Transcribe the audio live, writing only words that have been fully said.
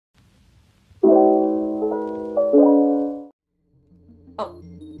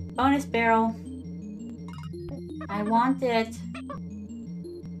Bonus barrel. I want it.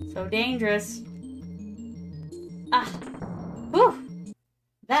 So dangerous. Ah. Whew.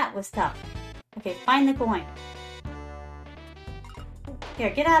 That was tough. Okay, find the coin. Here,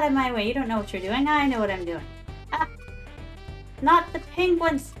 get out of my way. You don't know what you're doing. I know what I'm doing. Ah. Not the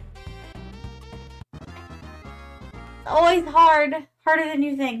penguins. Always hard. Harder than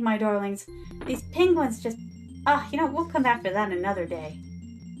you think, my darlings. These penguins just... Ah, you know, we'll come back to that another day.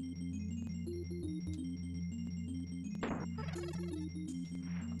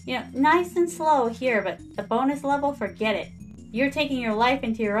 You know, nice and slow here, but the bonus level, forget it. You're taking your life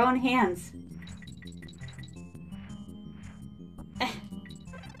into your own hands.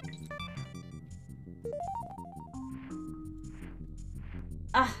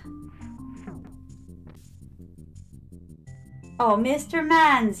 Ah. Oh, Mr.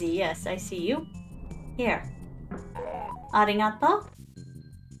 Manzi. Yes, I see you. Here. Arigato.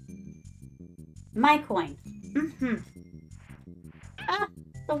 My coin. Ah,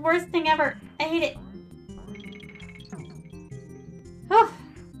 the worst thing ever. I hate it. Whew.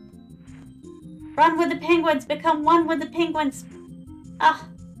 Run with the penguins. Become one with the penguins. Ah,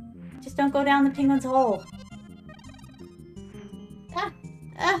 just don't go down the penguin's hole. Ah,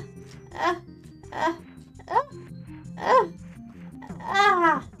 ah, ah, ah, ah, ah,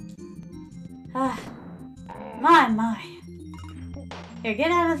 ah. Ah. My. Here,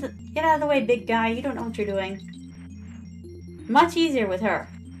 get out of the way, big guy. You don't know what you're doing. Much easier with her.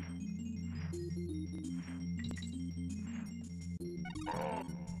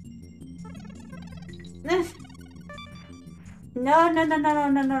 No.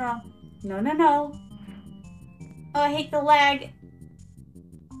 Oh, I hate the lag.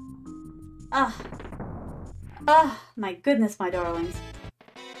 My goodness, my darlings.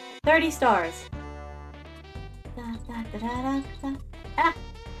 30 stars. Ah!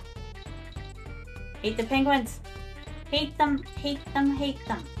 Hate the penguins. Hate them.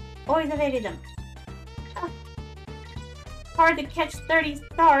 Always evaded them. Ah. Hard to catch 30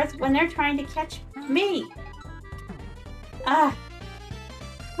 stars when they're trying to catch me. Ah.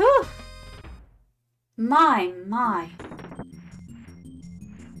 Whew. My.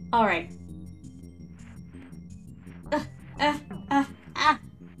 Alright.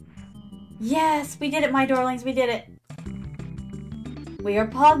 Yes, we did it, my darlings. We did it. We are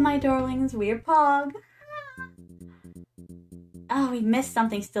Pog, my darlings. We are Pog. Oh, we missed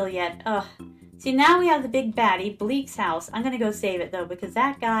something still yet. Ugh. See, now we have the big baddie, Bleak's house. I'm gonna go save it, though, because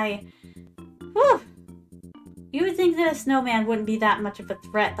that guy... Whew! You would think that a snowman wouldn't be that much of a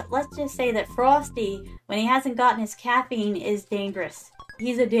threat, but let's just say that Frosty, when he hasn't gotten his caffeine, is dangerous.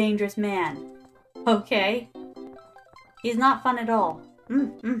 He's a dangerous man. Okay? He's not fun at all.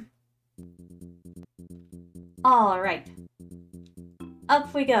 Alright.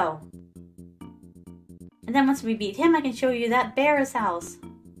 Up we go. And then once we beat him, I can show you that bear's house.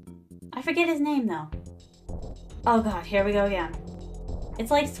 I forget his name, though. Oh god, here we go again.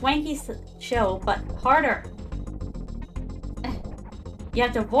 It's like Swanky's show, but harder. You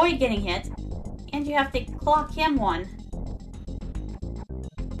have to avoid getting hit, and you have to clock him one.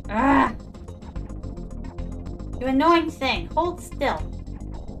 Ah! You annoying thing. Hold still.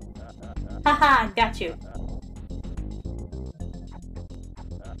 Haha, got you.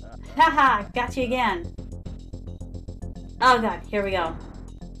 Haha, got you again. Oh god, here we go.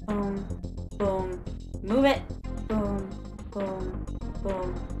 Boom, boom, move it. Boom, boom,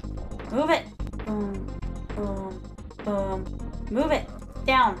 boom. Move it. Boom, boom, boom. Move it.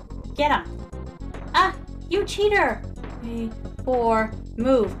 Down. Get him. Ah, you cheater. 3, 4,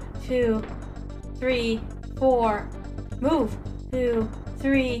 move. 2, 3, 4, move. 2,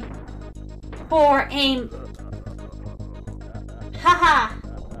 3, 4, aim. Haha!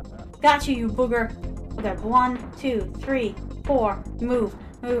 Got you, you booger. Okay, 1, 2, 3, 4, move.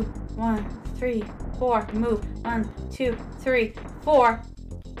 Move. 1, 3, 4, move. 1, 2, 3, 4.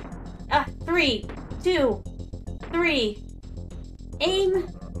 3, 2, 3. Aim.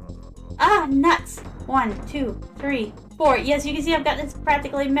 Ah, nuts. 1, 2, 3, 4. Yes, you can see I've got this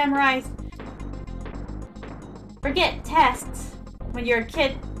practically memorized. Forget tests. When you're a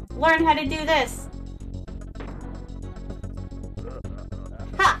kid, learn how to do this.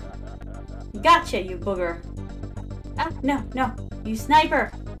 Ha! Gotcha, you booger. Ah, no, you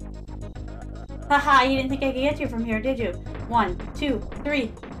sniper. Haha, you didn't think I could get you from here, did you? 1, 2,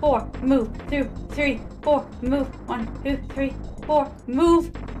 3, 4, move. 2, 3, 4, move. 1, 2, 3, 4,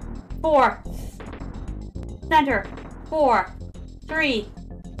 move. 4. Center. 4, 3,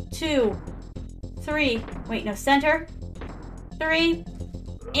 2, 3. Wait, no, center. 3.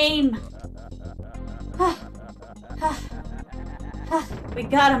 Aim. We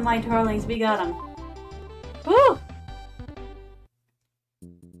got him, my darlings. We got him. Woo!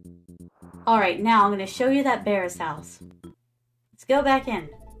 Alright, now I'm going to show you that bear's house. Let's go back in.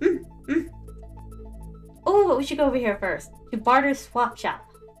 Oh, but we should go over here first. To Barter's Swap Shop.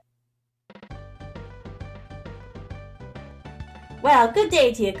 Well, good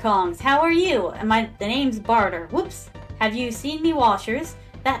day to you, Kongs. How are you? The name's Barter. Whoops. Have you seen me washers?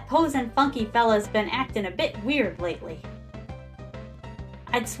 That posin' funky fella's been acting a bit weird lately.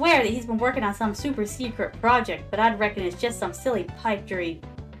 I'd swear that he's been working on some super secret project, but I'd reckon it's just some silly pipe dream.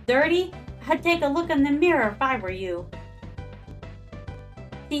 Dirty? I'd take a look in the mirror if I were you.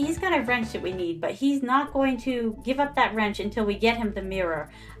 See, he's got a wrench that we need, but he's not going to give up that wrench until we get him the mirror.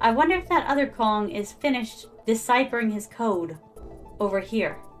 I wonder if that other Kong is finished deciphering his code over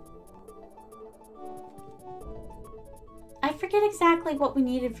here. I forget exactly what we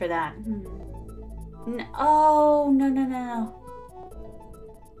needed for that. Oh, no.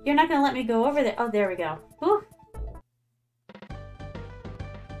 You're not going to let me go over there. Oh, there we go. Ooh.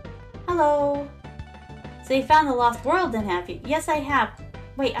 Hello. So you found the lost world then, have you? Yes, I have.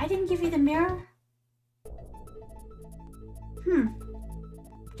 Wait, I didn't give you the mirror?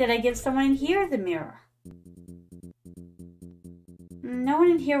 Did I give someone in here the mirror? No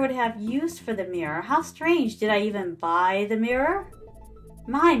one in here would have use for the mirror. How strange. Did I even buy the mirror?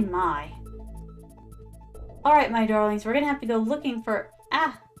 My. Alright, my darlings, we're gonna have to go looking for,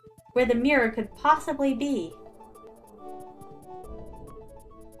 where the mirror could possibly be.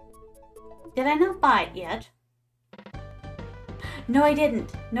 Did I not buy it yet? No, I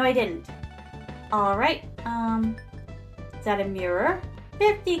didn't. Alright, is that a mirror?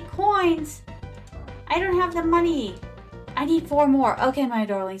 50 coins! I don't have the money. I need 4 more. Okay, my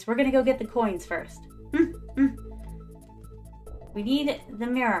darlings, we're gonna go get the coins first. We need the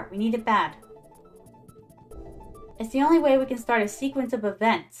mirror. We need it bad. It's the only way we can start a sequence of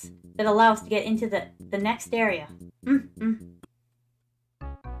events that allow us to get into the next area.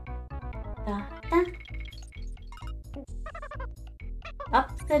 Up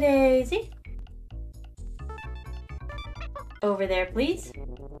the daisy. Over there, please.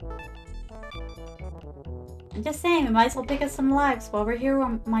 I'm just saying, we might as well pick up some lives while we're here,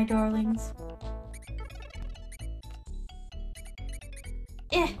 my darlings.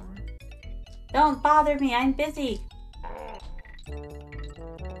 Don't bother me, I'm busy.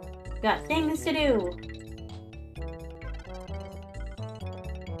 Got things to do.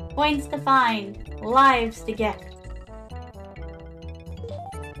 Points to find. Lives to get.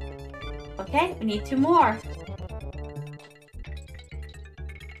 Okay, we need 2 more.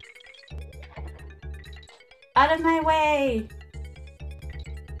 Out of my way!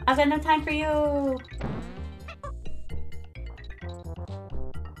 I've got no time for you!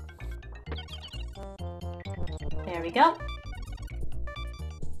 There we go.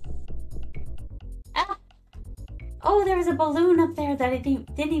 Ah! Oh, there was a balloon up there that I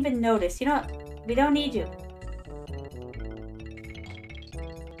didn't even notice. You know what? We don't need you.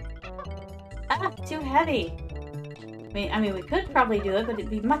 Ah, too heavy. I mean, we could probably do it, but it'd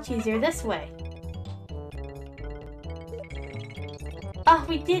be much easier this way. Oh,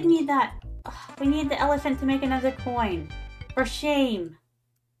 we did need that. Oh, we need the elephant to make another coin. For shame.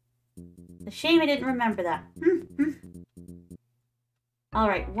 The shame I didn't remember that.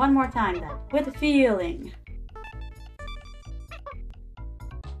 Alright, one more time then. With a feeling.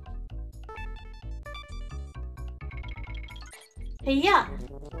 Hey-ya!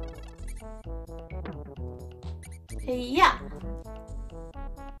 Hey-ya!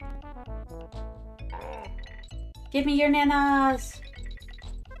 Give me your nanas!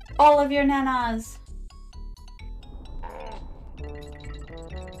 All of your nanas!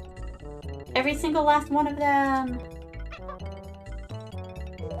 Every single last one of them!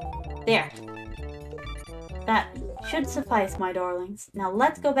 There. That should suffice, my darlings. Now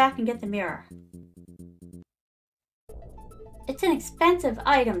let's go back and get the mirror. It's an expensive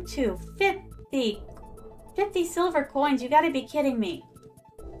item, too. 50 silver coins, you gotta be kidding me.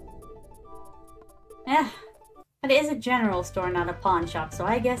 But it is a general store, not a pawn shop, so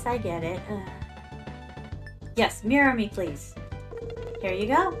I guess I get it. Yes, mirror me, please. Here you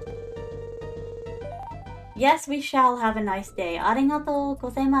go. Yes, we shall have a nice day. Arigatou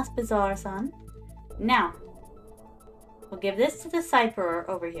gozaimasu, Bazaar-san. Now, we'll give this to the cipherer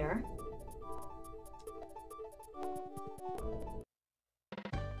over here.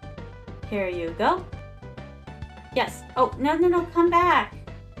 Here you go. Yes. Oh, no, come back.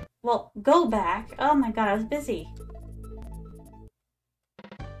 Well, go back. Oh my god, I was busy.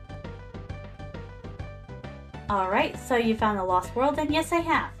 Alright, so you found the lost world, and yes, I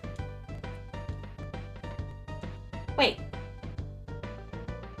have. Wait.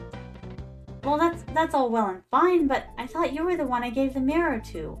 Well, that's all well and fine, but I thought you were the one I gave the mirror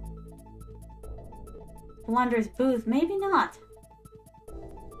to. Blunder's booth, maybe not.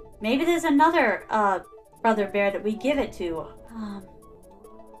 Maybe there's another, Brother Bear that we give it to.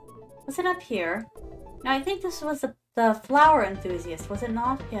 Was it up here? No, I think this was the flower enthusiast, was it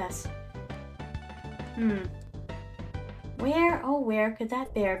not? Yes. Where could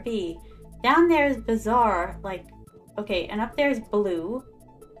that bear be? Down there is Bazaar, like, okay, and up there is Blue.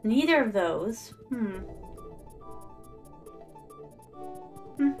 Neither of those.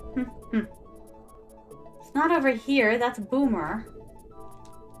 It's not over here, that's Boomer.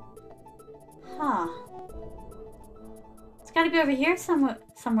 Huh. It's gotta be over here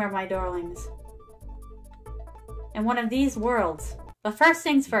somewhere, my darlings. In one of these worlds. But first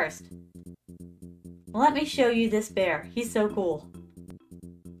things first. Let me show you this bear. He's so cool.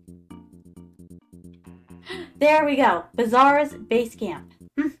 There we go. Bazaar's base camp.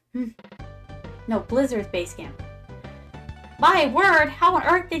 No, Blizzard's base camp. My word, how on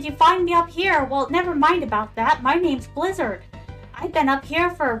earth did you find me up here? Well, never mind about that. My name's Blizzard. I've been up here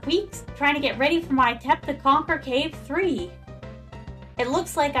for weeks trying to get ready for my attempt to conquer Cave 3. It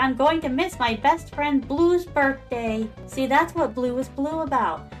looks like I'm going to miss my best friend Blue's birthday. See, that's what Blue was blue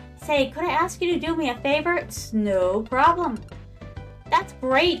about. Say, could I ask you to do me a favor? It's no problem. That's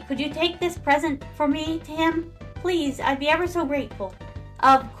great. Could you take this present for me to him? Please, I'd be ever so grateful.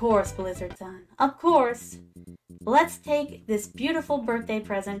 Of course, Blizzard-san. Of course. Let's take this beautiful birthday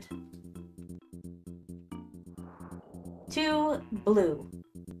present to Blue.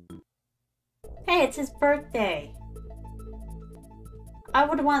 Hey, it's his birthday. I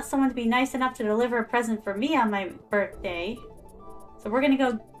would want someone to be nice enough to deliver a present for me on my birthday. So we're gonna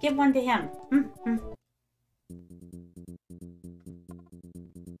go give one to him.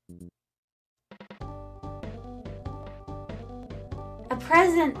 A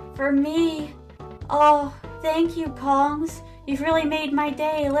present for me. Oh, thank you, Kongs. You've really made my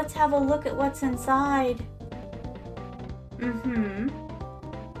day. Let's have a look at what's inside.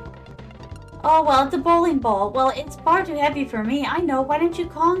 Oh, well, it's a bowling ball. Well, it's far too heavy for me. I know. Why don't you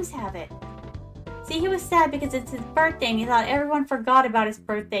Kongs have it? See, he was sad because it's his birthday and he thought everyone forgot about his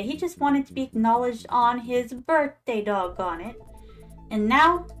birthday. He just wanted to be acknowledged on his birthday, doggone it. And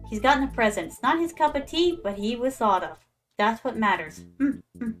now, he's gotten a present. It's not his cup of tea, but he was thought of. That's what matters.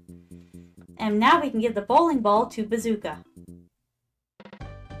 And now we can give the bowling ball to Bazooka.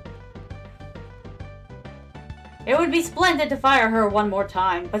 It would be splendid to fire her one more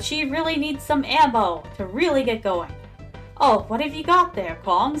time, but she really needs some ammo to really get going. Oh, what have you got there,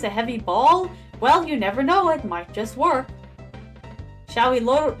 Kongs? A heavy ball? Well, you never know, it might just work. Shall we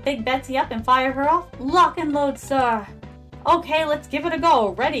load Big Betsy up and fire her off? Lock and load, sir. Okay, let's give it a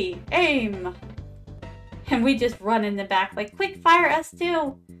go. Ready, aim. And we just run in the back like, quick, fire us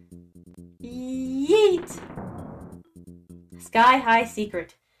too. Yeet. Sky High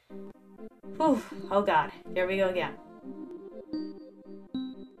Secret. Whew, oh god, here we go again.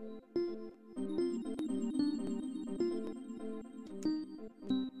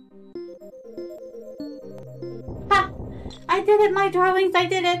 Ha! I did it, my darlings, I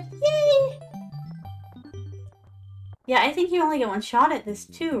did it! Yay! Yeah, I think you only get one shot at this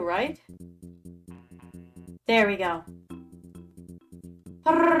too, right? There we go.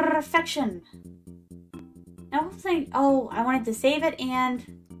 Perfection! Now, oh, I wanted to save it and...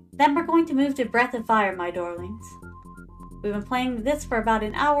 Then we're going to move to Breath of Fire, my darlings. We've been playing this for about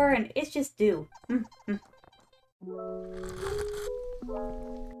an hour, and it's just due.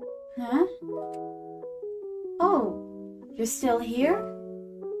 Huh? Oh, you're still here?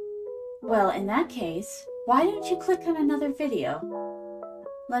 Well, in that case, why don't you click on another video?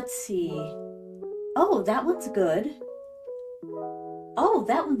 Let's see. Oh, that one's good. Oh,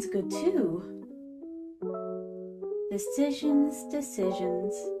 that one's good too. Decisions,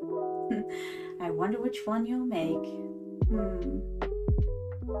 decisions. I wonder which one you'll make.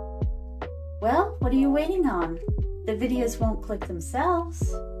 Well, what are you waiting on? The videos won't click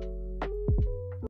themselves.